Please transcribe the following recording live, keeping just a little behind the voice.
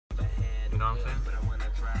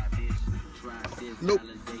Nope.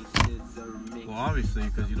 Well, obviously,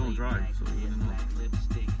 because you don't drive, so you wouldn't know.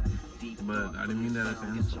 But I didn't mean that as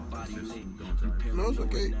an insult. It's just you don't drive. No, it's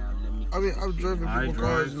okay. I mean, I've driven people's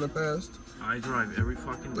cars in the past. I drive every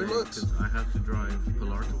fucking day 3 months. because I have to drive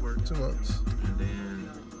Pilar to work. 2 months. And then,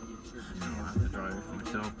 I have to drive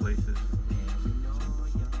myself places.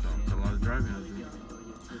 So it's a lot of driving I do.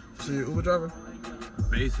 So you're an Uber driver?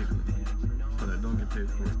 Basically. But I don't get paid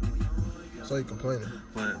for it. So you complaining.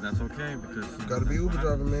 But that's okay because... You gotta be Uber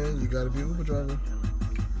driver, man. You gotta be Uber driver.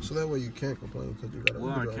 So that way you can't complain because you got an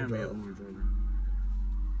Uber driver. Well, I can't be an Uber driver.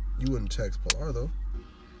 You wouldn't text Pilar, though.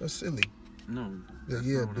 That's silly. No.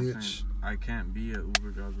 Yeah, bitch. I can't be an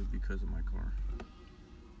Uber driver because of my car.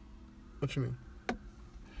 What you mean?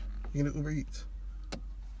 You can do Uber Eats.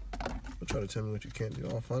 Don't try to tell me what you can't do.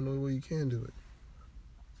 I'll find a way you can do it.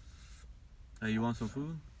 Hey, you want some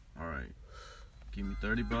food? Alright. Give me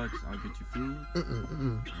 $30, I'll get you food.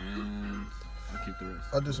 And I'll keep the rest.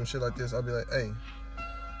 I'll do some shit like this. I'll be like, hey,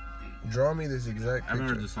 draw me this exact picture. I haven't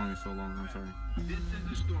heard this song in so long, I'm sorry.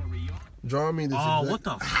 Draw me this exact... Oh, what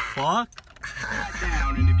the fuck?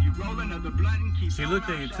 She looked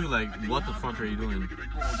at you too like, what the fuck are you doing?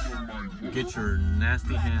 Get your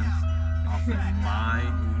nasty hands off of my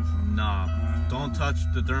knob. Don't touch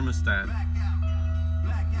the thermostat.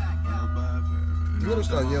 You gotta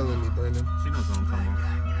start yelling at me, Brandon. She knows what I'm talking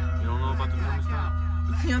about. You don't know about the thermostat?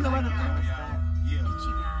 You don't know about the thermostat?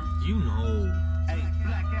 You know.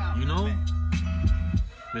 You know?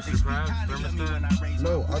 Mr. Krabs, thermostat?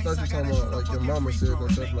 No, I thought you were talking about, like, your mama said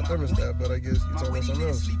don't touch my thermostat, but I guess you talking about something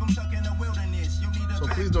else. So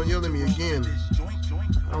please don't yell at me again.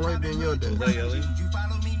 I don't like being yelled at. Was I yelling?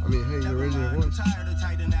 I mean, hey, you're raising your voice.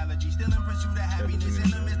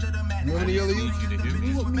 You want me to yell at you?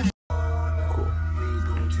 Cool.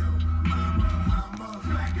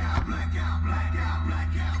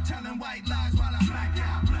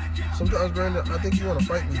 Sometimes, Brandon, I think you want to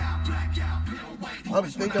fight me. I be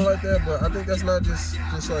thinking like that, but I think that's not just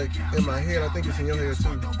like in my head. I think it's in your head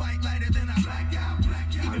too.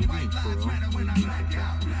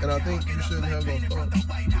 And I think you shouldn't have those thoughts.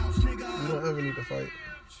 You don't ever need to fight.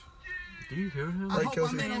 Do you hear him? Right,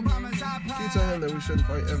 Kelsey? Can you tell him that we shouldn't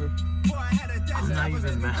fight ever? I'm not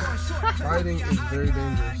even mad. Fighting is very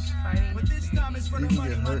dangerous. You can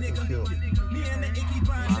get hurt and killed. I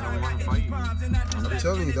don't want to fight you. I'm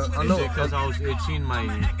telling you that. I know. Is it because I was itching my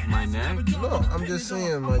neck? No, I'm just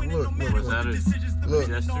saying, like, look. Was that a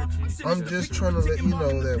gesture? I'm just trying to let you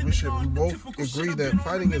know that we should both agree that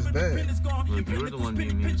fighting is bad. Look, you're the one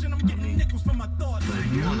being mean, not me. But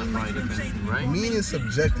if you want to fight, if anything, right? Mean is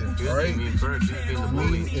subjective, You're alright? being first. You're being the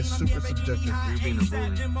bully. Mean is super subjective. You're being a bully.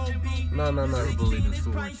 No. You were bullied in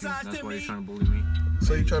school, weren't you? That's why you're trying to bully me.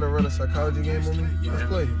 So you trying to run a psychology game on me? Let's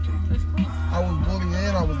play. I was bullied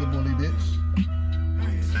and I was the bully, bitch.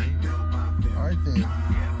 Same. Alright then.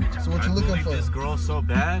 So what you looking for? This girl so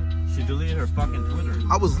bad, she deleted her fucking Twitter.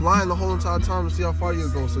 I was lying the whole entire time to see how far you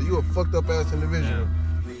was going, so you a fucked up ass individual.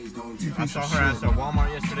 Yeah. I saw her ass at Walmart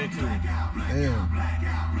yesterday too. Damn.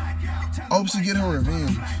 I hope she get her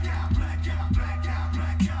revenge.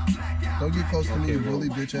 Don't get close to me, you bully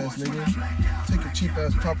bitch ass nigga. Take your cheap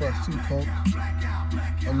ass top off too, punk.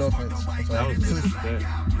 Oh, no offense. That was disrespect.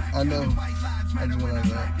 I know. I just went like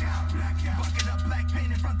that.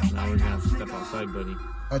 Now we're gonna have to step outside, buddy.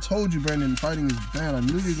 I told you, Brandon, fighting is bad. I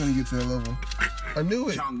knew you were gonna get to that level. I knew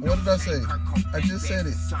it. What did I say? I just said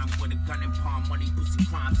it.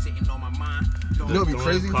 You know what'd be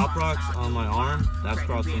crazy? Pop rocks on my arm, that's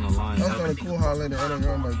crossing the line. That's kind of cool how I let it enter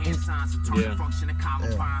around my boot. Yeah.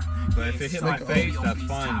 But if it hit my face, that's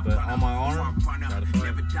fine. But on my arm, gotta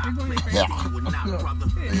fight.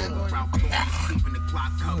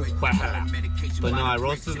 But no, I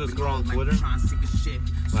roasted this girl on Twitter,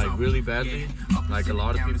 like really badly. Like a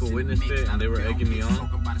lot of people witnessed it and they were egging me on.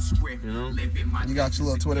 You know? You got your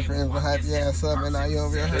little Twitter friends to hype your ass up, and now you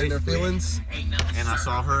over here hurting their feelings. And I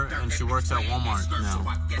saw her, and she works at Walmart now.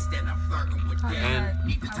 And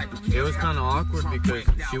it was kind of awkward because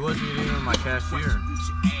she wasn't even my cashier.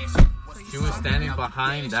 She was standing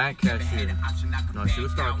behind that cashier. No, she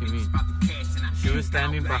was stalking me. She was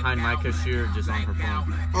standing behind my cashier just on her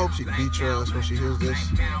phone. I hope she beats your ass when she hears this.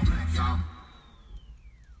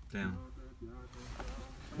 Damn.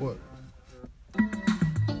 What?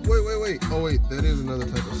 Wait. Oh, wait. That is another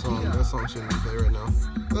type of song. That song shouldn't be played right now.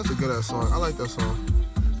 That's a good ass song. I like that song.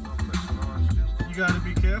 You gotta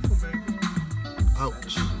be careful, baby.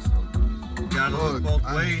 Ouch. You gotta look both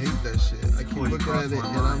I ways. hate that shit. I keep looking at it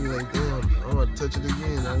and I'm like, damn, I'm about to touch it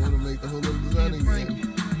again. I want to make the whole little design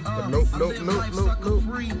again. But nope.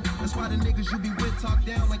 That's why the niggas you be with talk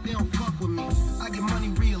down like they don't fuck with me. I get money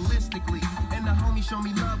realistically. show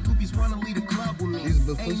me love, groupies wanna lead a club with me. He's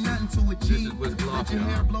Vespucci. Ain't nothing to This achieve. is Wiz Let your Khalifa.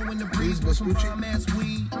 hair blow in the breeze. He's Vespucci.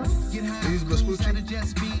 Get high, He's cruise Vespucci. at a jet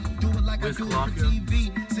speed. Do it like I Wiz do it Khalifa. for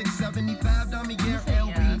TV. 675 dummy gear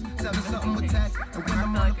LB. 7 something with tax. And when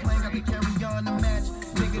I'm on the plane, got to carry on the match.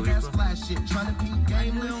 Nigga, that's flash shit. Tryna peep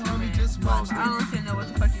game, little homie, just watch I it. don't know what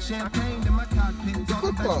the fuck you're talking about. Champagne in my cockpit. Talking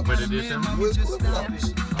about But it is him? Wiz Khalifa.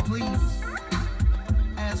 please.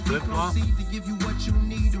 As we Flip-flop? proceed to give you what you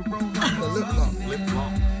need to roll on. Flip-flop. Flip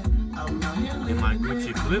flop. In my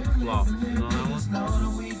Gucci flip flop. You know that one?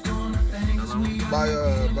 By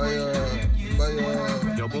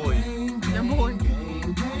Yo boy. Your boy.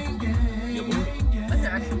 Yo boy. That's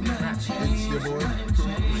actually that. it's your boy.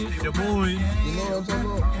 It's your boy. You know what I'm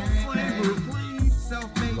talking about?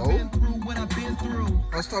 Self-made, No. been through what I've been through.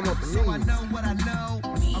 I was talking about the So I meme. know what I know. I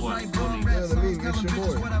What? write What bomb meme? rap Yeah, the songs, meme, tell it's them your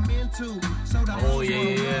bitches boy. what I'm into. So the Oh yeah, yeah,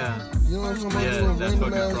 yeah. You know what I'm talking about? Yeah, Little that's random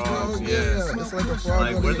fucking ass frog, frog. yeah. Yeah, it's like a frog.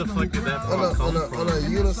 Like where the fuck did that on frog a come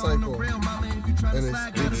unicycle. And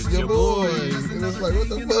it's your boy. And it's like, what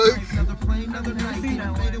the fuck?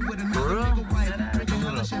 For real?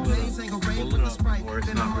 Pull it up. Or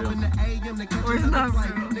it's not real. Or it's not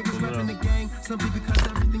real. Pull it up. Simply because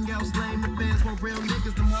everything else lame. The fans want real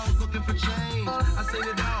niggas, them hoes looking for change. I seen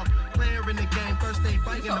it all. Player in the game, first they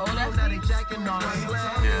biting the phone, now they jacking on us.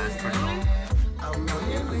 Yeah, it's pretty old.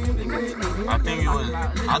 I think it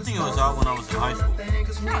was out when I was in high school.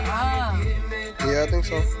 Shut up. Yeah, I think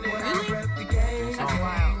so. Really? That's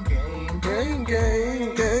wild. Gang,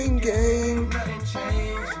 gang, gang, gang.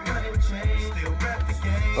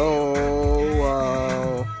 Oh,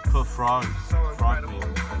 wow. Put frog me.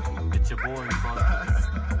 It's your boy, frog me.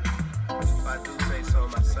 I do say so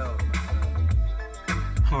myself.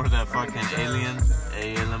 Or that fucking alien.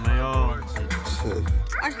 ALMAO.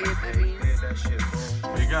 I hate that meme. That shit,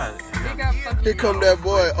 boom. You got it. They got fucking. Here come that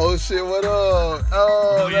boy. Oh shit, what up?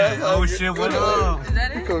 Oh yeah. that's how Oh it shit, what get. up? Is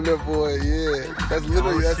that Here it? come that boy, yeah. That's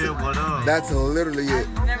literally, Oh that's shit, what up? That's literally it.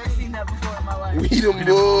 I've never seen that before in my life. We them We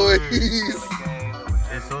them boys.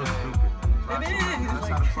 It's so stupid. It is.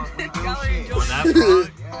 Like, y'all are enjoying But that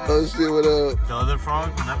frog, Oh shit, what up? the other frog,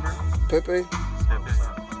 remember? Pepe?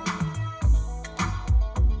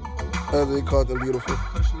 As they called them beautiful.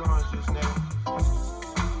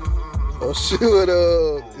 Oh shit, what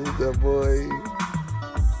up? It's that boy.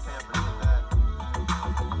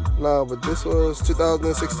 Nah, but this was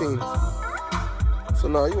 2016. So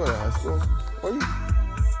nah, you went to high school. Were you?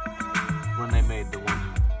 When they made the one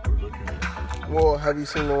you were looking at. Well, have you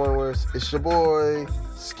seen the one where it's your boy,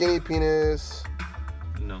 skinny penis?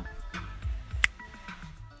 No.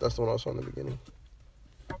 That's the one I was on in the beginning.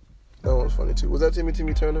 That one was funny too. Was that Timmy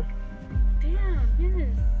Turner? Damn,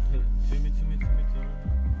 yes. Timmy.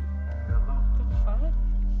 The fuck?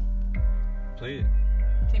 Play it.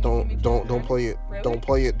 Don't play it. Really? Don't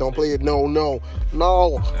play it. Don't play it. No.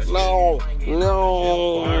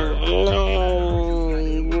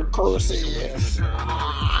 Curses.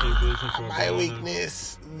 My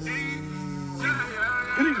weakness.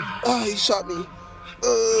 Ah, he shot me.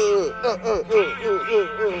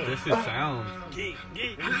 This is sound.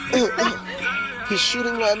 He's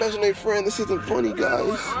shooting my imaginary friend. This isn't funny,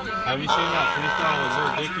 guys. Have you seen that freestyle with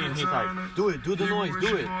Lil Dicky and he's like, do it, do the noise,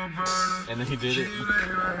 do it. And then he did it.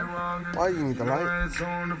 Why you need the light?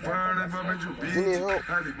 You need help?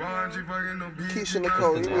 Keisha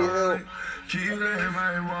Nicole, you need help? Take him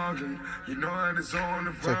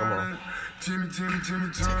off. Take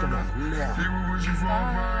him off now.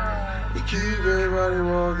 You keep everybody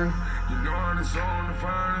walking.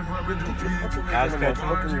 Ass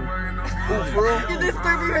catching. Oh, for real? You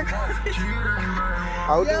disturbing your conversation.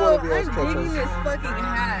 How would you Yo, want to be I'm ass digging catcher? this fucking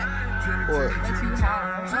hat What? that you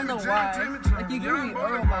have. I don't know why. Like, you give me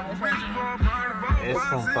oil by this hat. It's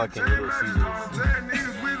from fucking Little Caesars.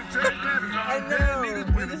 I know.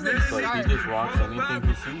 It just looks But he sharp. just rocks anything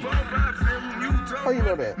he sees. How you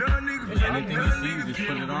know that? Anything you see, you just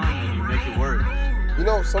put it on and you make it work. You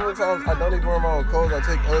know, sometimes I don't even wear my own clothes. I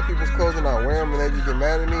take other people's clothes and I wear them and they just get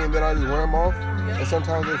mad at me and then I just wear them off. And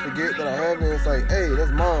sometimes they forget that I have it and it's like, hey,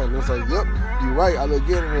 that's mine. And it's like, yep, you're right. I look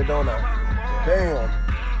good in it, don't I? Damn.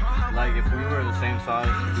 Like if we were the same size,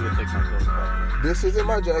 you would take my clothes back. This isn't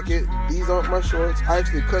my jacket. These aren't my shorts. I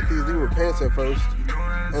actually cut these. These were pants at first.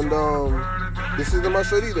 And this isn't my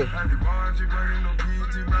shirt either.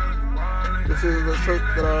 This is the shirt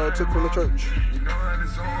that I took from the church.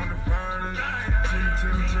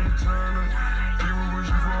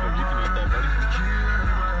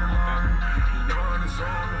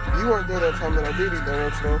 You weren't there that time that I did eat that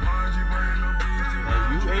roach though.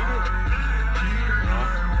 You ate it?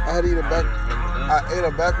 I had to eat a back. I ate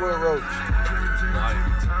a backwood roach.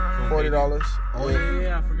 From $40. Oh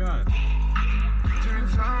yeah, I forgot.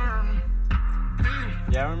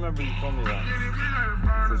 Yeah, I remember you told me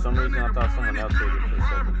that. For some reason, I thought someone else ate it for a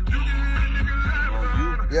second. Oh,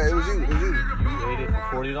 you? Yeah, it was you. You ate it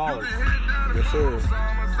for $40. Yes, sir.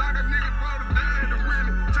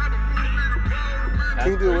 That's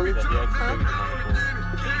Can you do it, crazy Willie? that he actually gave you the money for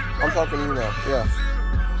it. I'm talking to you now. Yeah.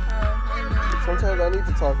 Sometimes I need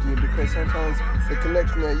to talk to you because sometimes the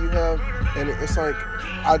connection that you have, and it's like,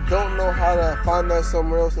 I don't know how to find that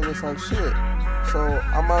somewhere else, and it's like, shit. So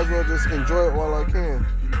I might as well just enjoy it while I can.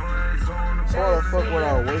 So why the fuck would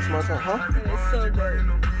I waste my time? Huh? It is so good.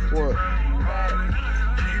 What?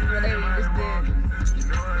 That whatever you just did.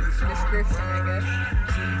 Description, I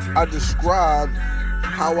guess. I described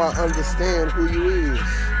how I understand who you is. I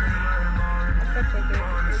fuck with it.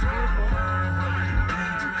 It's beautiful.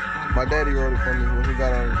 My daddy wrote it for me when he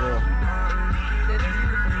got out of jail. Did it?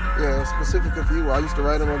 Yeah, specifically for you. I used to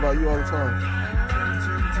write him about you all the time.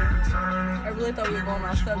 I really thought we were going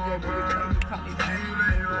off subject, but you caught me back.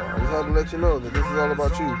 I just had to let you know that this is all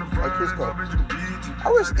about you, like Cusco.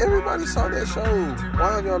 I wish everybody saw that show.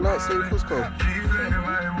 Why have y'all not seen Cusco?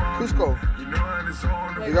 Cusco.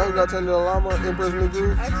 You guys got Tender Llama, Emperor's New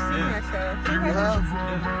Groove? I've seen that show. You have?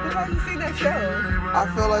 Who hasn't seen that show? I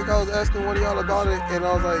felt like I was asking one of y'all about it, and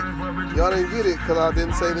I was like, y'all didn't get it because I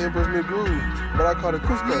didn't say the Emperor's New Groove, but I called it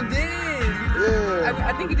Cusco. You did. Yeah.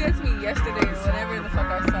 I think you did to me yesterday or whenever the fuck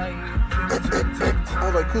I saw you. I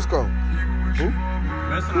was like, Cusco. Who?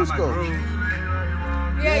 That's not my Cusco. groove.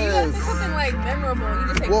 Yeah, you gotta Yes. say something like memorable. You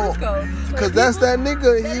just say Well, Cusco. because that's that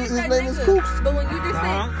nigga. That is His that name is nigga. Cooks. But when you just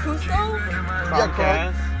say Cusco, Yeah,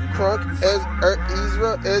 Crunk. Crunk,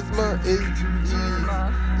 Ezra, Esma,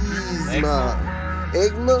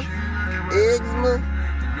 Egma.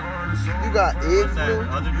 You got What's that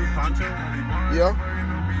Egma. other dude, Pancho? Yeah.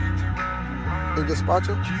 The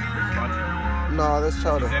Gazpacho? Pancho? Nah, that's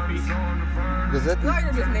Chowder. Giuseppe? Giuseppe?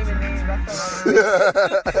 you're just naming names.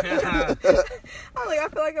 I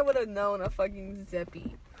feel like I would have known a fucking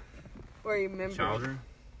Zeppy. Or remember. Chowder?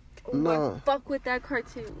 No. Fuck with that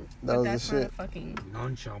cartoon. That But was that's the not shit. a fucking.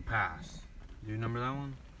 None shall pass. Do you remember that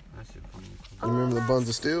one? That shit funny. You remember the Buns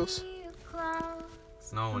of Steels?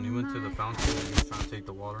 No, when he went to the fountain and he was trying to take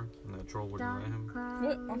the water and that troll wouldn't let him.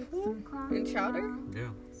 What? In Chowder? Yeah.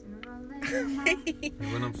 He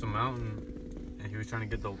went up some mountain and he was trying to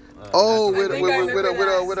get the. Oh,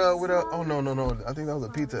 natural- with a. Oh, no. I think that was a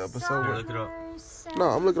pizza episode. Here, look it up. No,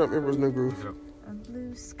 I'm looking up Emperor's New Groove.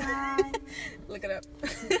 Look it up.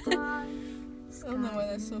 Look it up. I don't know why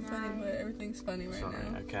that's so funny, but everything's funny right Sorry,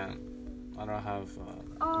 now. I can't. I don't have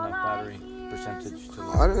enough battery percentage to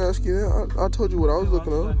look. I didn't ask you that. I told you what I was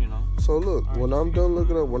looking up. You know. So look, when I'm done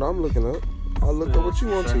looking up what I'm looking up, I'll look up what you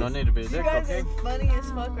want Sure, no to. need to be a You dick, guys okay? are funny as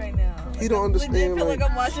fuck right now. He don't I understand, legit feel like- like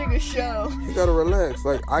I'm watching a show. You gotta relax.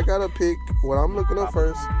 Like, I gotta pick what I'm looking up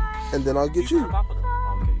first, and then I'll get you. Okay,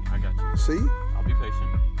 I got you. See? I'll be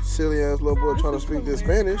patient. Silly ass little boy trying to speak this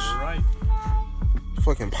Spanish. All right.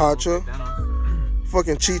 Fucking Pacha. Thanos.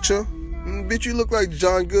 Fucking Chicha. Bitch, you look like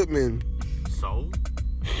John Goodman. So?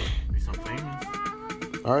 Be some famous.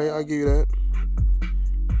 Alright, I'll give you that.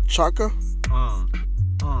 Chaka.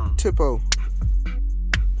 Tipo.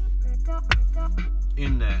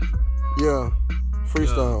 In that. Yeah.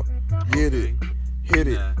 Freestyle. Get it. Hit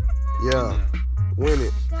it. Yeah. Win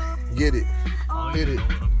it. Get it. Hit it.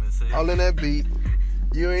 All in that beat.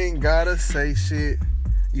 You ain't gotta say shit.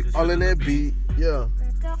 You Just all feel in the that beat. beat. Yeah.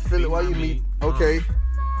 Feel it while you meet. Okay.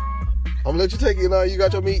 I'm gonna let you take it now. You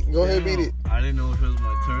got your meat. Go ahead and beat it. I didn't know if it was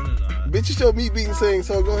my turn or not. Bitch, it's your meat beating sing,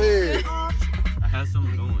 so go ahead. I had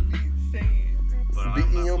something going. But I'm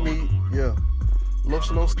Beating not your flowing meat. no more. Yeah. I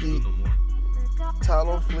Lotion don't know on what to do ski. no more. Towel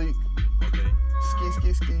on fleek.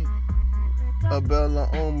 Okay. Ski. A Bella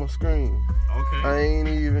on my screen. Okay. I ain't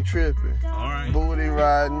even tripping. Alright. Booty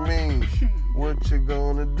riding me. What you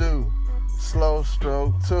gonna do? Slow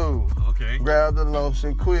stroke 2. Okay. Grab the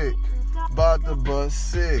lotion quick. Bout to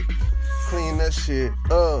bust sick. Clean that shit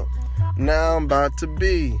up. Now I'm about to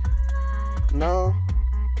be. No?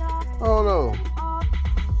 I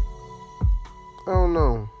don't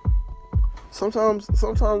know. Sometimes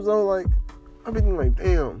though, like, I be thinking like,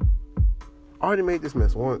 damn, I already made this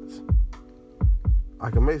mess once. I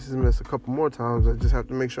can make this mess a couple more times. I just have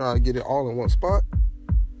to make sure I get it all in one spot.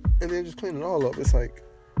 And then just clean it all up. It's like,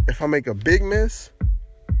 if I make a big mess,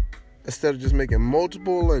 instead of just making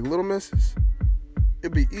multiple, like, little messes,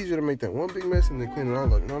 it'd be easier to make that one big mess and then clean it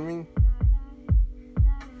all up. You know what I mean?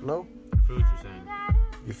 No? I feel what you're saying.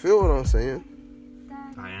 You feel what I'm saying?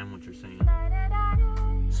 I am what you're saying.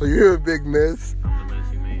 So you're a big mess. I'm the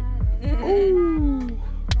mess you made. Ooh.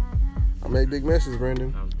 I make big messes,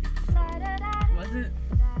 Brandon. That was beautiful.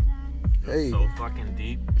 Hey. So fucking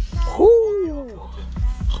deep. Ooh.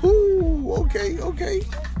 Ooh. Okay.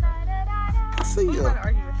 I see Who's ya. gonna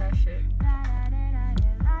argue with that shit?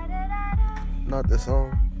 Not this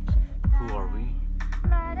song. Who are we?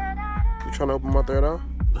 You trying to open my third eye?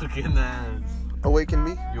 Look in that. Awaken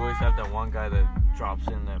me? You always have that one guy that drops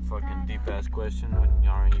in that fucking deep ass question when you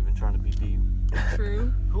aren't even trying to be deep.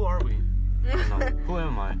 True. Who are we? No, who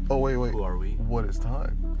am I? Oh, wait. Who are we? What is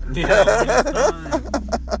time? Yeah, what is time?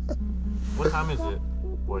 What time is it?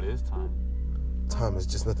 What is time? Time is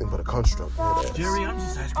just nothing but a construct. Head-ass. Jerry, I'm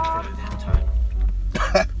just asking for the damn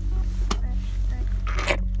time.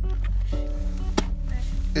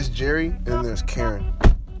 It's Jerry, and there's Karen.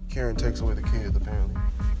 Karen takes away the kids, apparently.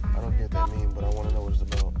 I don't get that meme, but I want to know what it's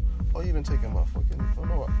about. Oh, you've been taking my fucking... Oh,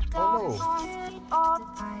 no.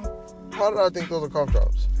 How did I think those are cough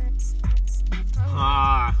drops?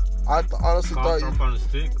 Ah, I honestly cough thought drop on a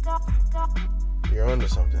stick. you're onto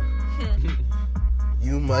something.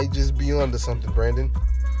 You might just be onto something, Brandon.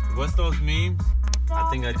 What's those memes? I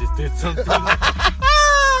think I just did something.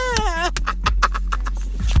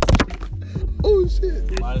 Oh,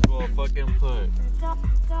 shit. Might as well fucking put. I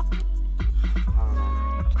don't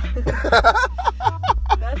know.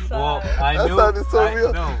 That's Well, sad. I That knew. sounded so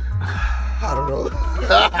real. No, I don't know.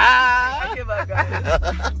 I give up,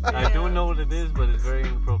 guys. I do know what it is, but it's very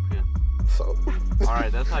inappropriate. So,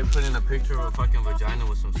 Alright, that's like putting a picture of a fucking vagina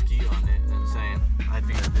with some ski on it and saying, I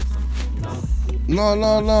think I did something, you know? no.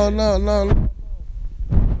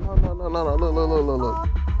 Look.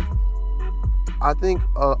 I think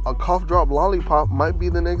a cough drop lollipop might be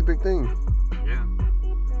the next big thing. Yeah.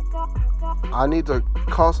 I need to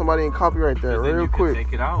call somebody and copyright that 'Cause then real you quick. Can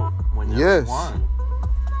take it out whenever Yes. you want.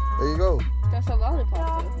 There you go. That's a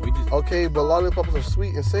lollipop, though. We just Okay, but lollipops are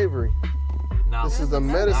sweet and savory. now. This is a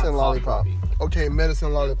not medicine cough lollipop. droppy. Okay,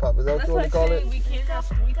 medicine lollipop. Is that what That's you want like to call saying it? we can't have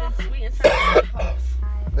sweet and sour lollipops.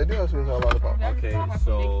 They do have sweet and sour lollipop. Okay,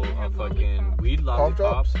 so a fucking weed Cough lollipop.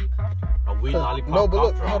 drops? A weed lollipop. No, but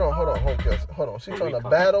look, cough hold drop. on. She's A trying to weed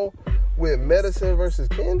cough battle with medicine versus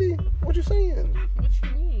candy? What you saying? What you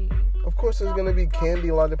mean? Of course there's gonna be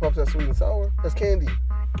candy lollipops that's sweet and sour. That's candy.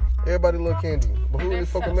 Everybody love candy. But who really There's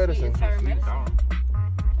fucking sweet and medicine? sour Sweet and medicine.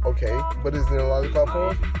 sour. Okay, but is it in lollipop Not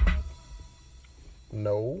form? easy.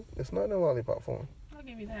 No, it's not in lollipop form. I'll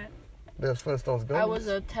give you that. There's Flintstones gummies. I was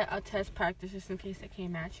a test practice just in case they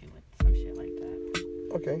came at you with some shit like that.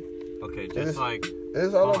 Okay. Okay, Is- just like.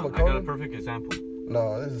 Is all hold I'm on, I got a becoming? perfect example.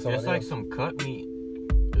 No, this is somebody Just like else. some cut meat.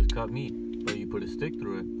 There's cut meat, but you put a stick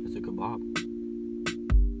through it. It's a kebab.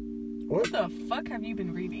 What the fuck have you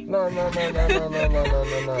been reading? No. Yeah.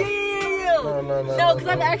 No, because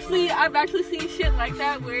I've actually seen shit like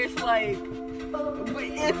that where it's like,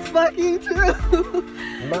 it's fucking true.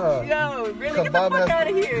 Nah. Yo, really, get the Kebab fuck has- out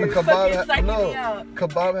of here. the Fucking kebab psyching no. me out.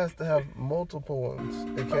 Kebab has to have multiple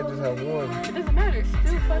ones. It can't just have one. It doesn't matter. It's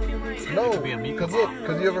still fucking like. No, could be a meat because kebab. look,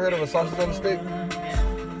 because you ever heard of a sausage on a stick?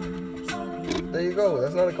 There you go.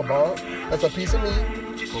 That's not a kebab. That's a piece of meat.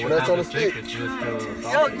 But That's on a stick. It's just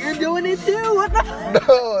still Yo, you're doing it too. What the fuck?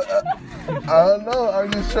 No, I don't know. I'm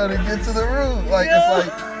just trying to get to the root. Like, it's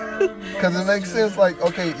like, because it makes sense. Like,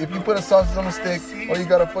 okay, if you put a sausage on a stick, or you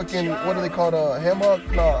got a fucking, what do they call it, a ham hock?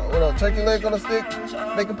 Nah, what a turkey leg on a stick?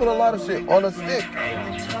 They can put a lot of shit on a stick.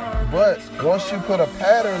 But once you put a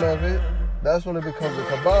pattern of it, that's when it becomes a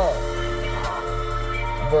kebab.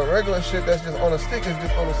 But regular shit that's just on a stick is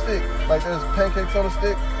just on a stick. Like there's pancakes on a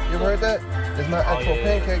stick. You ever heard that? It's not actual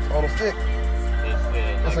pancakes on a stick.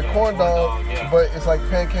 It's like a corn dog, yeah. but it's like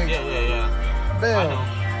pancakes. Yeah. I Damn. know.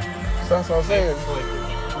 So that's what I'm saying.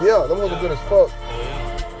 Flavor. Yeah, them hoes are good as fuck. Oh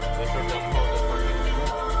yeah. They serve them hoes at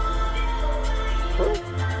fucking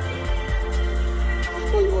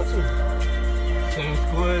What you want to? school. Same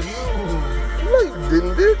school as you. No, you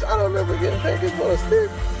didn't, bitch. I don't remember getting pancakes on a stick.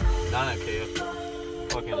 Not at KF though.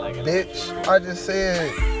 Fucking like it. Bitch, I just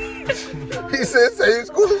said. He said same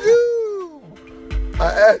school as you. I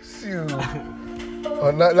asked you.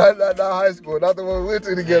 Oh, not high school. Not the one we went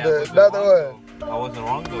to together. Yeah, Not the one. I wasn't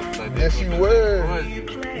wrong though. 'Cause I did Yes, go you to the were. same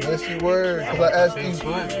school as you. Yes, you were. Because I asked Same you.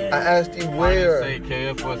 school as you. I asked you I where. didn't say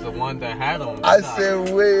KF was the one that had them. I said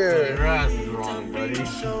So where. your ass is wrong, buddy.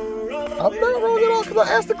 I'm not wrong at all because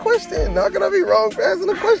I asked the question. How can I be wrong for asking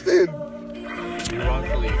the question? You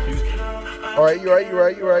wrongfully accused me. All right, you're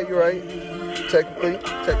right.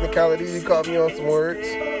 Technicality, you caught me on some words.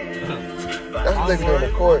 That's what they be doing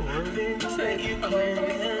in court.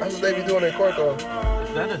 That's what they be doing in court, though.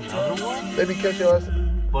 Is that another one? They be catching us.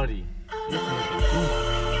 Buddy, this nigga too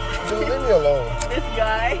much. Dude, leave me alone. This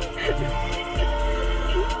guy.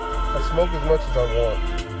 I smoke as much as I want.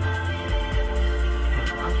 I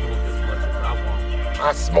smoke as much as I want.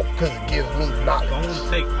 I smoke because it gives me knowledge. Don't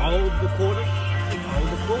take all the quarters. Take all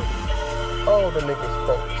the quarters. All the niggas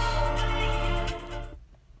folks.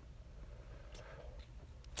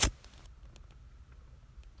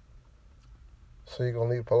 So you gonna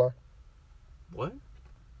leave Pilar? What?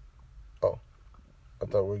 Oh. I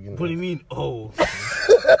thought we were getting... What do you mean, oh?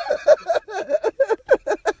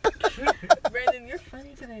 Brandon, you're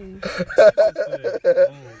funny today.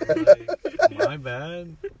 My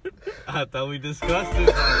bad. I thought we discussed this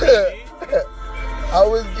already. I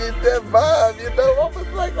was getting that vibe, you know. I was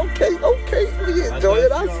like, okay, we enjoy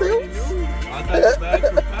it ourselves. I thought the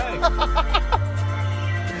bags were packed.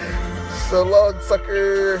 So long,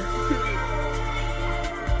 sucker.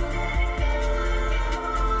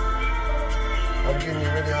 I'm getting you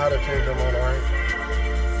really how to change them on, alright?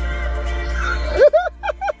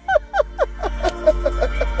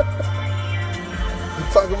 You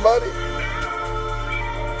talking about it?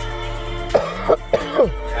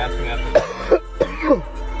 Ask me after that.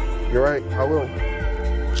 You're right, I will.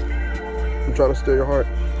 I'm trying to steal your heart.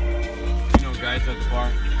 You know, guys at the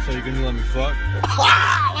bar, so you're gonna let me fuck?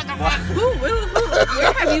 Who?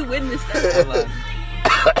 Where have you witnessed that?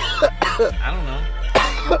 I don't know.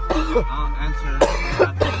 I'll answer.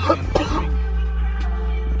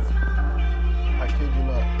 I kid you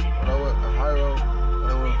not. When I went to Hyro, when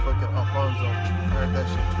I went to fucking Alfonso, I heard that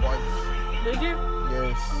shit twice. Did you?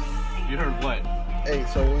 Yes. You heard what? Hey,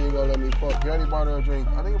 so when you gonna let me fuck? You already bought her a drink.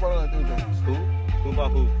 I think you bought her like 3 drinks. Who? Who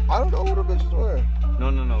bought who? I don't know who the bitches were.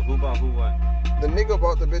 No. Who bought who what? The nigga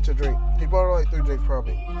bought the bitch a drink. He bought her like 3 drinks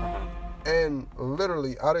probably. Uh-huh. And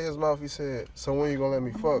literally out of his mouth he said, so when you gonna let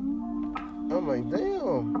me fuck? I'm like,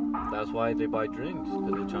 damn. That's why they buy drinks,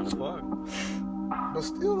 because they're trying to fuck. But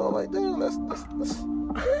still, I'm like, damn, that's not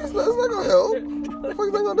gonna help. What the fuck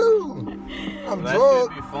is that gonna do? I'm That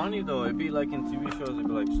drunk. should be funny though. It'd be like in TV shows, it'd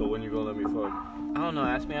be like, so when you gonna let me fuck? I don't know,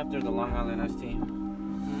 ask me after the Long Island ST.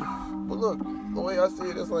 But look, the way I see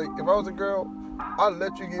it, it's like, if I was a girl, I'd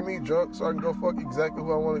let you get me drunk so I can go fuck exactly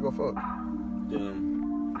who I want to go fuck.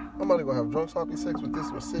 Damn. I'm about to go have drunk sloppy sex with this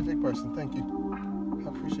specific person. Thank you. I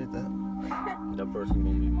appreciate that. That person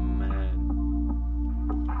gonna be mad.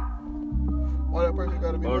 Why that person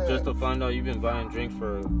gotta be Or mad? just to find out you've been buying drinks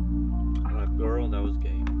for a girl that was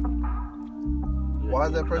gay. Why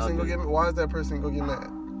is that person gonna get mad? Why is that person gonna get mad?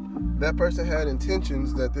 That person had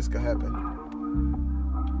intentions that this could happen.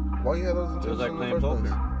 Why you had those It intentions was like in playing the first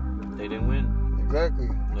poker. place? They didn't win. Exactly.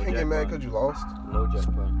 You No can't get mad jackpot. because you lost. No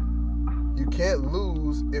jackpot. You can't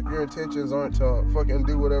lose if your intentions aren't to fucking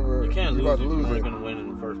do whatever You can't you're lose about if to you lose weren't it. gonna win in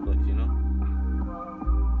the first place, you know?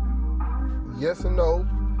 Yes and no.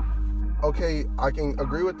 Okay, I can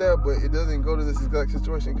agree with that, but it doesn't go to this exact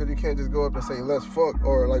situation because you can't just go up and say, let's fuck,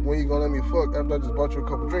 or like, when you gonna let me fuck after I just bought you a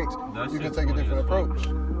couple drinks. That You can shit's take a funny different as fuck.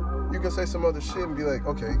 approach. You can say some other shit and be like,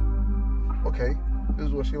 okay, this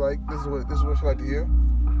is what she like, this is what she like to hear.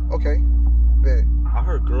 Okay, bet. I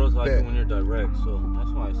heard girls like Bet. it when you're direct, so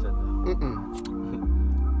that's why I said that.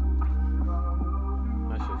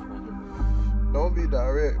 That shit's funny. Don't be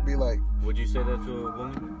direct, be like, Would you say that to a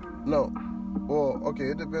woman? no. Well, okay,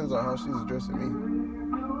 it depends on how she's addressing me.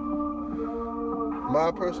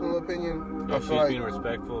 My personal opinion, I If she's feel like, being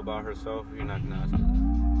respectful about herself, you're not gonna ask her that.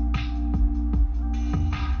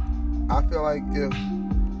 I feel like if,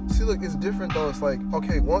 see, look, it's different though. It's like,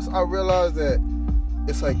 okay, once I realize that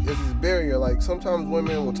it's like, it's this barrier. Like, sometimes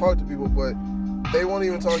women will talk to people, but they won't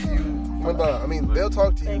even talk to you. They'll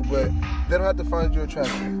talk to you, but they don't have to find you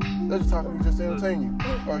attractive. They're just talking to you just to entertain you,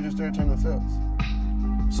 or just to entertain themselves.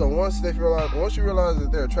 So once you realize that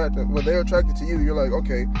they're attracted to you, you're like,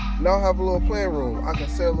 okay, now I have a little playing room. I can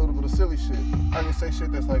say a little bit of silly shit. I can say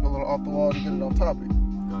shit that's like a little off the wall to get it off topic.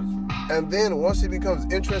 Gotcha. And then once she becomes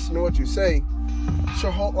interested in what you say, her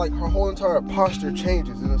whole entire posture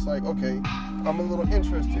changes, and it's like, okay, I'm a little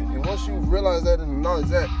interested. And once you realize that and acknowledge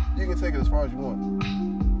that, you can take it as far as you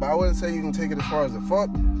want. But I wouldn't say you can take it as far as the fuck,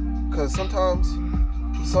 because sometimes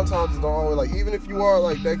it don't always, like, even if you are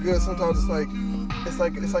like that good, sometimes it's like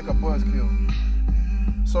a buzzkill.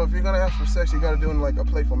 So if you're gonna ask for sex, you gotta do it in like a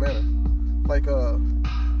playful manner, like I'm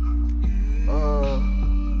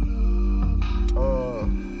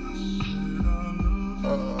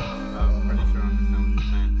pretty sure I understand what you're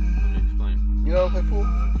saying. Let me explain. you know, play pool.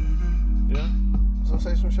 Yeah? So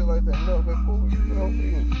say some shit like that. You know, play pool. You know,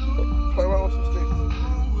 you play around with some sticks.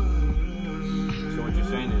 So what you're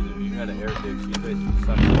saying is if you had an air dick, she basically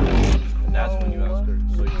sucks it, and that's when you ask her,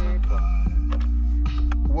 so you're trying to fuck.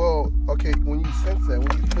 Well, okay, when you sense that,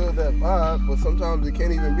 when you feel that vibe, but sometimes it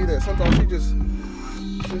can't even be that. Sometimes she's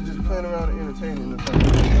just playing around and entertaining.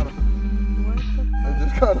 It's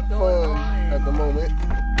just kind of fun at the moment.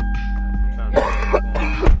 Trying to fuck.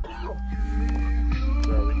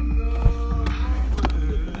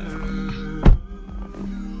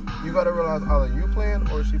 realize either you playing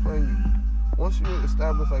or she playing you. Once you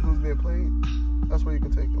establish like who's being played, that's where you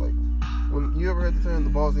can take it. Like, when you ever heard the term "the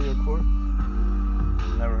ball's in your court"?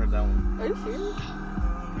 Never heard that one. Are you serious?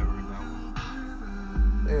 Never heard that one.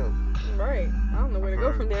 Damn. Right. I don't know where to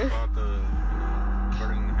go from there. About the,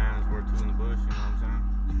 bird in the hand is worth two in the bush. You know what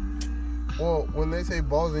I'm saying? Well, when they say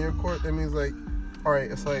 "balls in your court," that means like, all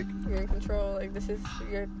right, it's like, You're in control. Like, this is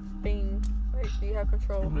your thing. Like, you have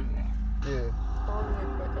control. yeah. Ball in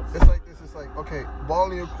your court. It's like this. It's like, okay,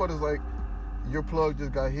 ball in your court is like your plug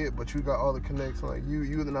just got hit, but you got all the connects. Like you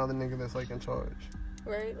now the nigga that's like in charge.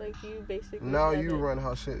 Right? Like, you basically. Now have you it. run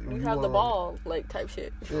how shit. You have the ball, like, type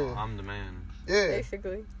shit. Yeah. I'm the man. Yeah.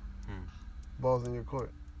 Basically. Balls in your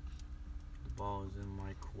court. The ball is in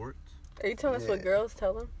my court. Are you telling us what Yeah. girls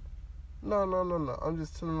tell them? No. I'm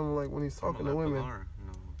just telling them like when he's talking to women. No,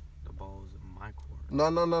 the ball is in my court.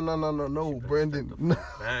 No, Brandon. No.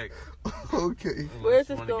 Back. Okay. Where's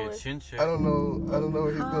this Wanna going? Get chin check. I don't know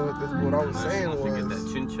where he's going with this. But what I was saying Unless you want to get was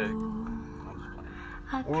that chin check. I'm just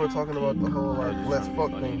playing. we were talking about the whole like let's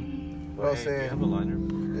fuck thing. What I was Hey, do you have a saying, liner?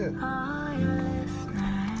 yeah.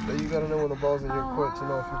 So you gotta know when the ball's in your court to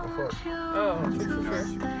know if you can fuck. Oh, sure.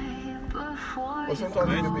 But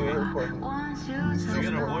sometimes it can be real important. You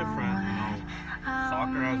get a boyfriend,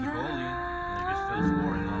 soccer as a goalie, and you can still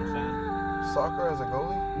score, you know what I'm saying? Soccer as a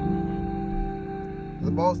goalie? The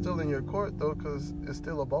ball's still in your court though, cause it's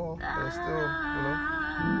still a ball. And it's still,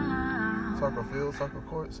 soccer field, soccer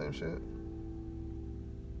court, same shit.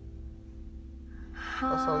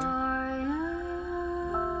 That's all you.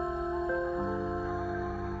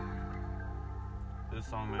 This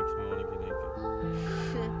song makes me want to get naked.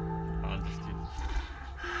 I'm just kidding.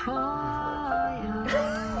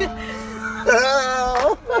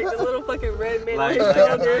 Like the little fucking red man on Like his I've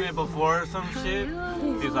done shoulder. it before or some shit.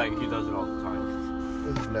 He's like, he does it all the time.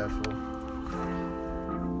 This is natural.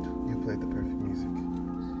 You played the perfect music.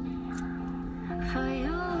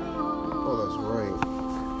 Oh, that's right.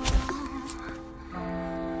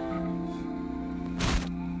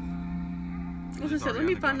 Listen, let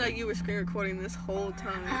me find out you were screen recording this whole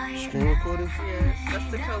time. Screen recording? Yes,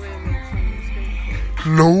 that's the color it makes when you screen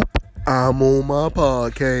recording. Nope. I'm on my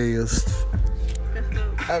podcast. That's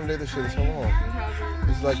dope. I haven't did this shit in so long. You have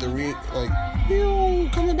It's like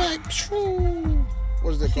coming back.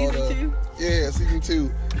 What is it called? Season 2? Yeah, season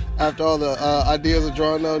 2. After all the ideas are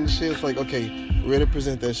drawn out and shit, it's like, okay, ready to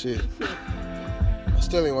present that shit. I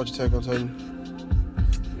still ain't watch Attack on Titan.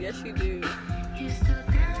 Yes, you do.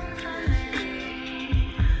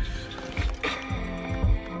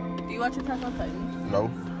 Do you watch Attack on Titan? No.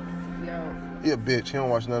 Yo. He a bitch. He don't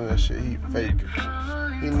watch none of that shit. He fake.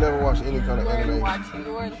 He never watched any kind of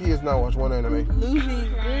anime. He has not watched one anime.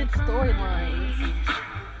 Losing good storylines.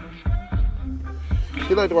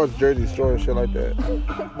 He like to watch Jersey Shore and shit like that.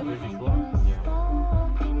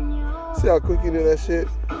 See how quick he do that shit?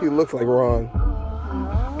 He looks like Ron.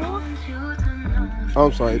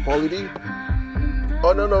 I'm sorry, Paulie D?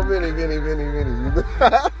 Oh, no, Vinny. How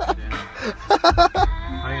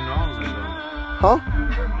you know I'm gonna Huh?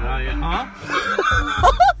 Huh?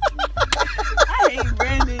 I hate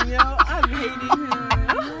Brandon, yo. I'm hating him.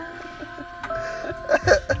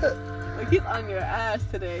 Like, he's on your ass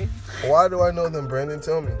today. Why do I know them, Brandon?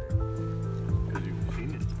 Tell me. Because you've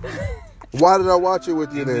seen it. Why did I watch it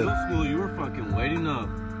with you In then? middle school, you were fucking waiting up.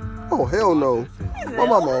 Oh, hell no. My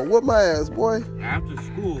mama whooped my ass, boy. After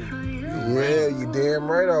school. Yeah, you damn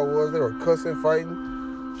right I was. They were cussing,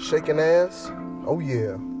 fighting, shaking ass. Oh,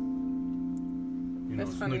 yeah. You know,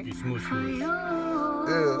 That's funny. Snooki Smoosh.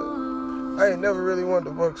 Yeah. I ain't never really wanted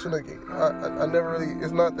to fuck Snooki. I never really,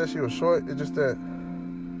 it's not that she was short, it's just that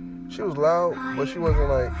she was loud, but she wasn't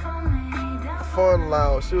like fun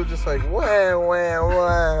loud. She was just like, wow,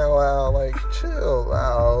 like chill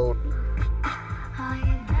out.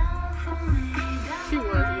 She was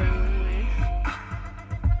young way.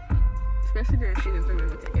 Especially during season 3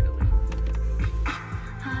 with the Italy.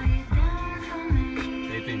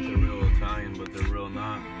 They think they're real Italian, but they're real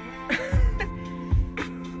not.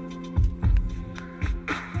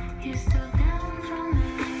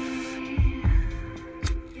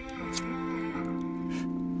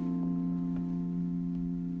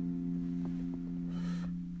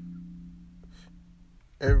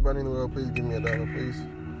 Everybody in the world, please give me $1, please.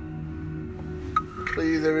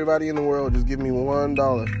 Please, everybody in the world, just give me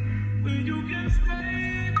 $1.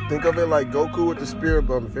 Think of it like Goku with the spirit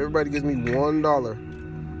bomb. If everybody gives me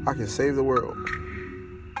 $1, I can save the world.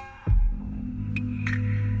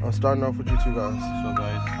 I'm starting off with you two guys. So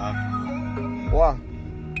guys, Why?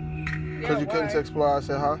 Yeah, Because you came why? to explore, I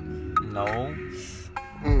said hi? no.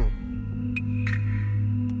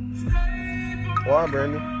 Why,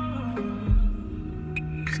 Brandon?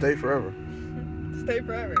 stay forever. Stay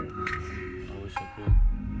forever. I wish I could.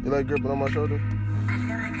 You like gripping on my shoulder?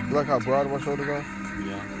 You like how broad my shoulders are?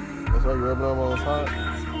 Yeah. That's why you're rubbing on my side?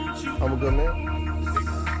 I'm a good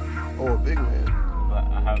man? Oh, a big man. But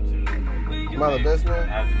I have to. Am I the best I man?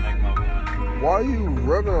 have to make my woman. Why are you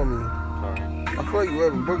rubbing on me? Sorry. I feel like you're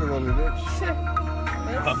rubbing boogers on me,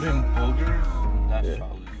 bitch. Rubbing boogers? That's Yeah.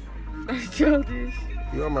 childish. That's childish.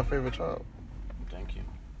 You are my favorite child. Thank you.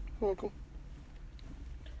 You're welcome.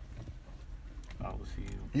 I will see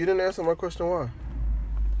you. You didn't answer my question, why?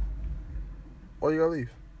 Why you gotta leave?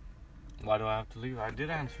 Why do I have to leave? I did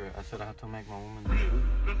answer it. I said I had to make my woman do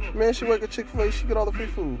it. Man, she work at Chick-fil-A, she get all the free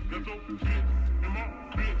food.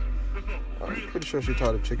 I'm pretty sure she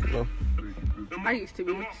tired of chicken, though. I used to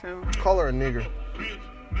be, so. Call her a nigger.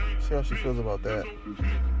 See how she feels about that.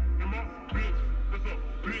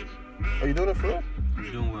 Are you doing it for real?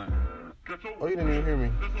 You doing what? Oh, you didn't even hear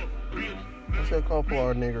me. I said call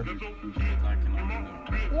Pilar a nigger. I cannot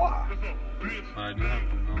do that. Why? But I do have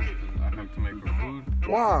to go because I have to make her food.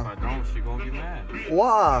 Why? If I don't, she gonna get mad.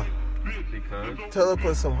 Why? Because Tell her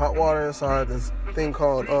put some hot water inside this thing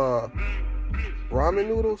called ramen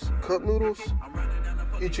noodles, cup noodles.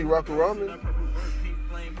 Ichiraku ramen.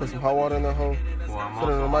 Put some hot water in that hole. well, I'm Put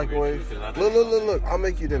it in the also hungry, microwave. too, 'cause I Look. I'll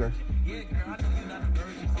make you dinner. He's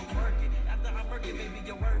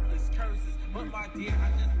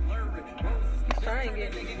trying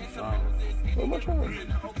it. What am I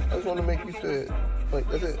trying? I just want to make you fed. Like,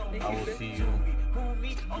 that's it. I will see you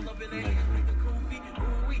next week.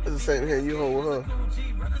 It's the same hand you hold with her.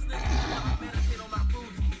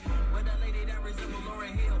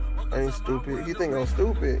 I ain't stupid. He think I'm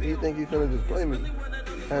stupid. He think he finna just play me.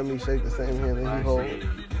 Have me shake the same hand that he hold. Actually,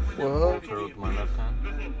 Well, hold her with my left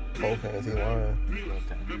hand. both hands. He lying. Left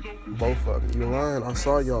hand. Both of them. You lying. I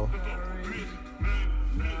saw y'all.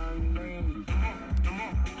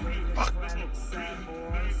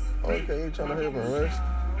 Okay, you trying to have him rest?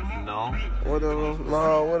 No. Whatever.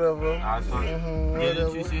 No, whatever. I saw it. Didn't you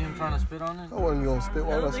Whatever. see him trying to spit on it? I wasn't gonna spit.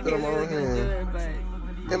 Why would I spit on my own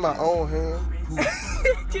hand? In my own hand.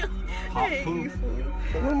 Hot poop.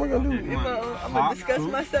 What am I gonna do? I'm gonna discuss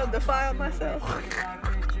poop. myself, defile myself.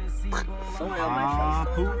 Soil Hot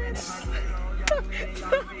myself. poop.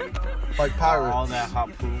 Like All pirates. that hot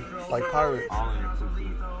poop. Like pirates. All in your poop.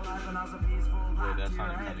 Wait, that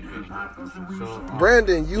sounded kind of good. So,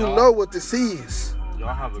 Brandon, you y'all- know what this is.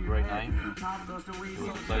 Y'all have a great night. It was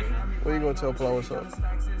a pleasure. What are you gonna tell Pilar what's up?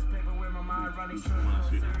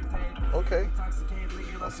 Okay.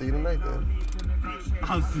 I'll see you tonight then.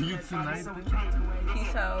 I'll see you tonight.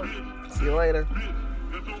 Peace out. See you later.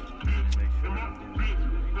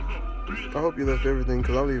 I hope you left everything,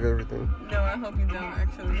 because I'll leave everything. No, I hope you don't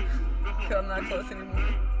actually. Because I'm not close anymore.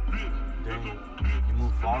 Dang. You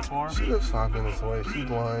moved far? She lives 5 minutes away. She's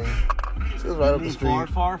lying. She lives right up the Moved street.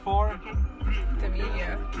 far? To me,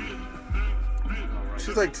 yeah.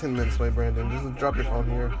 She's like 10 minutes away, Brandon. Just drop your phone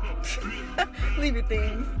here. Leave your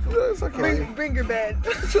things. It's okay. Bring your bed.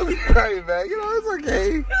 She'll be right back. You know, it's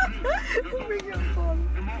okay. Bring your phone.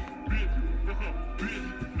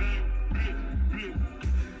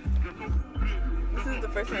 This is the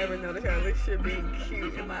first time I ever noticed her relationship being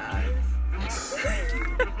cute in my eyes.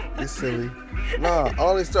 You're silly. Nah, I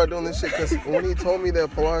only started doing this shit because when he told me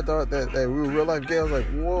that Pilar thought that we were real life gay, I was like,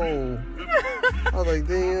 whoa. I was like,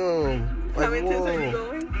 damn. How Like, many times are you whoa.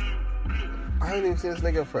 going? I haven't even seen this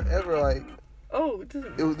nigga forever. Like, Oh,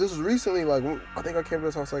 this was recently. Like, I think I came to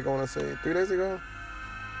his house, like, I want to say 3 days ago.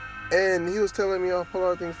 And he was telling me all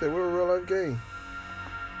Pilar thinks that we were real life gay.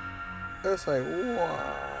 It's like,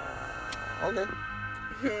 wow. Okay.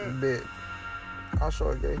 Bet. I'll show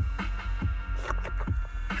it gay.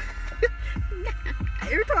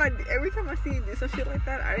 every time I see you do some shit like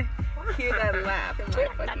that, I hear that laugh in my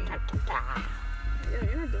fucking. Yeah,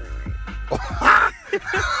 you're not doing it right.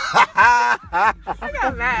 I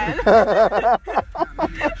got mad.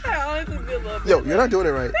 I honestly did a little bit. Yo, you're not doing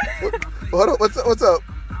it right. Hold on. What's up?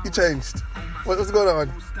 You changed. What's going on?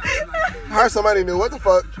 Hire somebody new. What the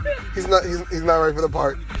fuck? He's not right for the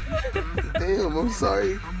part. Damn, I'm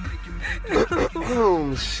sorry.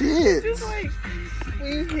 Oh shit. Just like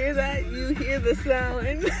when you hear that, you hear the sound.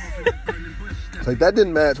 It's like that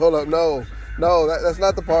didn't match. Hold up, no, that's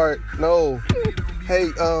not the part. No. Hey,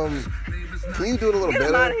 can you do it a little Get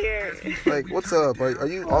him better? out of here. Like, what's up? Are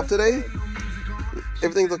you off today?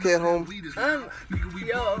 Everything's okay at home?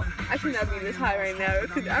 Yo, I should not be this high right now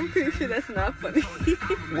because I'm pretty sure that's not funny.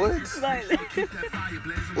 What? But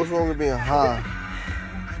What's wrong with being high?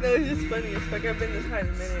 no, it's just funny as fuck. I've been this high in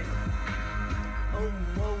a minute. Oh,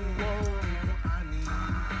 whoa.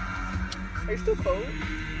 Are you still cold?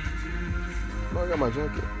 No, I got my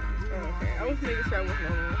jacket. Oh, okay. I was making sure I wasn't the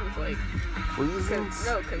only one who's like, Freezing?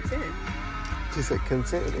 no, content. She said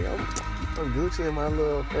content. I'm Gucci in my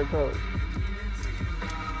little fur coat.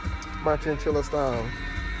 My chinchilla style.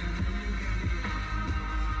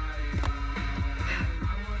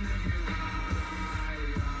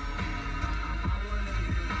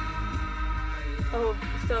 Oh,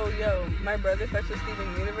 so yo, my brother fucks with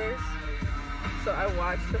Steven Universe. So I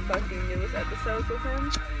watched the fucking newest episodes with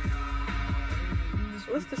him.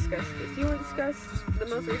 Let's discuss this. Do you want to discuss the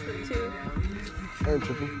most recent two? I ain't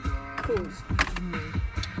tripping. Cool.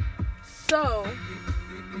 So,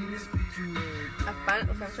 I'm trying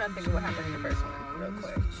to think of what happened in the first one real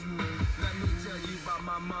quick.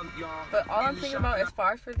 But all I'm thinking about as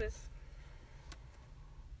far as for this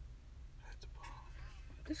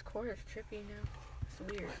chorus is trippy now. It's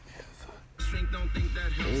weird.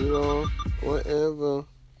 You know, whatever.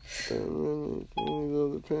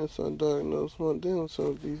 The parents I diagnosed my damn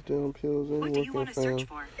self. These damn pills ain't What do you want working, to search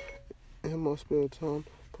fam. for? In my spare time,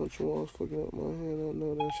 punching walls, fucking up my head. I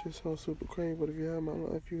know that shit sounds super crazy, but if you had my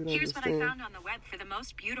life, you would Here's what I understand. found on the web for the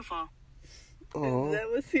most beautiful. Aww. Is that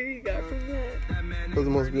what Siri got from that? That was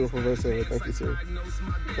the most beautiful verse ever. Thank you, sir.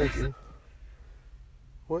 Thank you.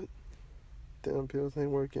 What? Damn pills ain't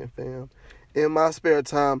working, fam. In my spare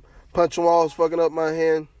time, punching walls, fucking up my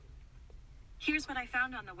hand. Here's what I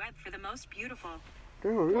found on the web for the most beautiful.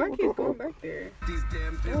 Damn, Why what keep the going fuck? back there?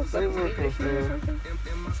 Oh, ain't working, fam.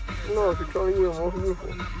 No, if you tell you most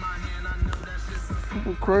beautiful.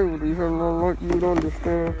 People crazy. You have no luck, you don't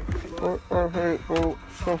understand. What I hate, bro.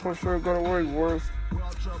 Some for sure got away worse.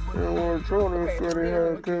 And when Jordan said he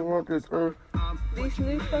had good luck at earth. These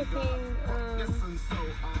new fucking,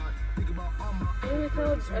 what are they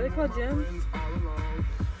called? Are they called gems?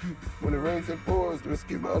 When it rains and pours,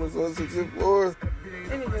 whiskey bottles on 60 floors.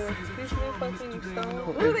 Anywho, these new fucking stones.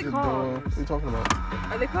 What are they called? What are you talking about?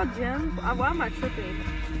 Are they called gems? Why am I tripping?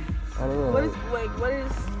 I don't know. What is, like, what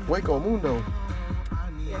is, Waco Mundo.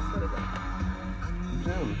 yes, what is that?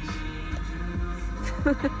 Gems.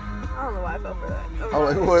 I don't know why I fell for that. I'm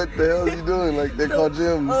like, what the hell are you doing? Like, they're called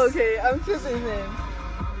gems. Okay, I'm tripping then.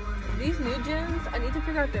 These new gems, I need to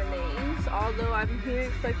figure out their names, although I'm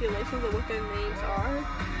hearing speculations of what their names are.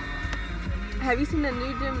 Have you seen the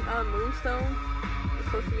new gem, Moonstone? It's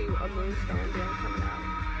supposed to be a Moonstone gem coming out.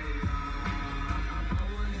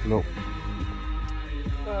 Nope.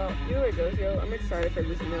 Well, either way it goes, yo, I'm excited for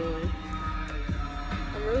this new one.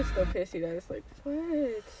 I'm really still pissy that it's like,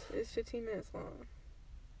 what? It's 15 minutes long.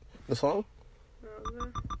 The song?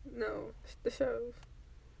 No, the shows.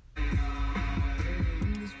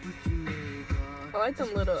 I like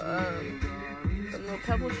them little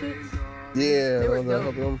pebble shits. Yeah, They were I dope.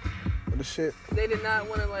 help them with the shit. They did not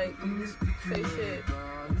want to like say shit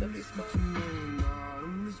until he spoke.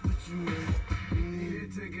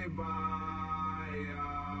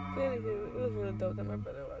 Anywho, it was really dope that my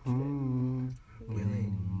brother watched it.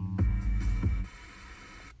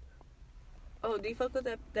 Oh, do you fuck with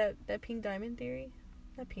that pink diamond theory?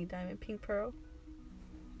 Not pink diamond, pink pearl.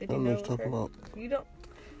 Did I you don't know know it what was you're her? talking about. You don't.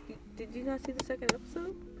 Did you not see the second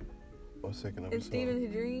episode? What second In episode?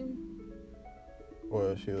 Steven's dream?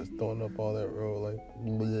 Where she was throwing up all that road, like,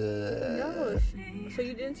 bleh. No. So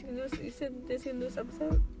you didn't see the newest? You said you didn't see the newest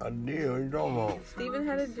episode? I did, what you talking about? Steven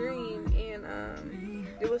had a dream and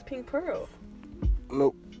it was pink pearl.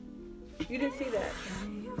 Nope. You didn't see that?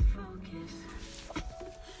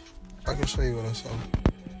 I can show you what I saw.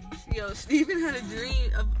 Yo, Steven had a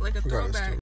dream of like a Forgot his throwback.